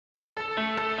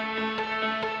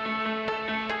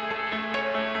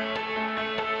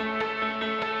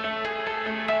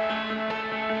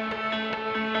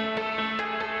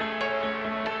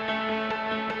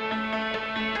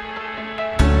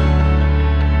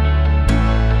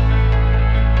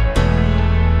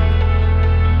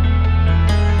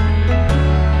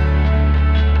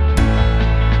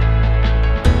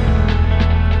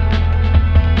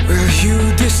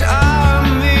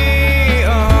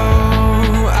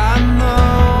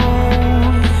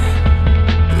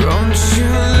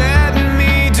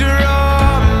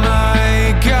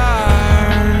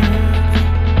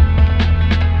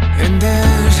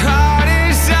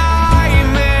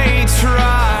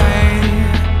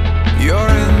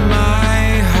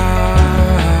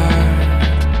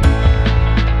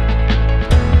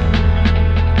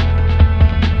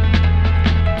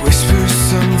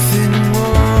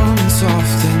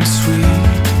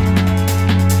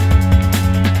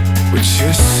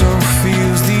Just so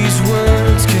feels these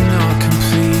words cannot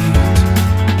complete.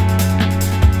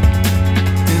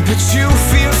 But you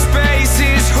feel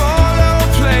spaces, hollow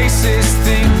places,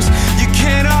 things you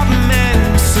cannot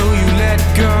mend, so you let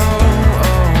go,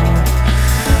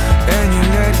 and you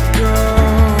let go.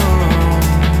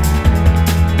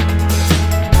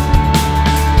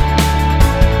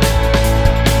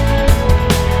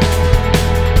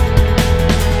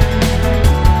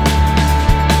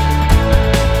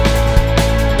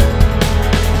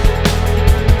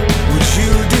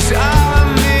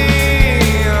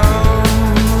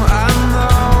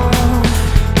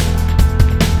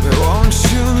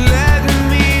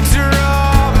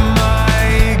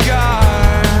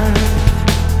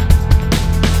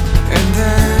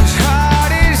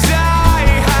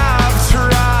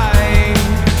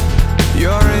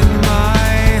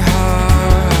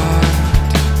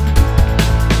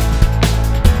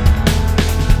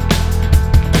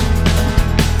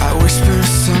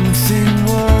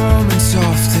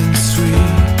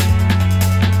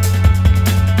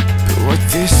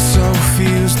 This so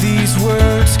feels these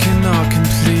words cannot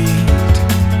complete.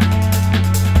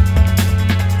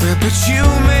 But you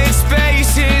made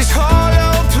spaces,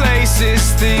 hollow places,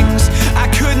 things I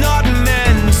could not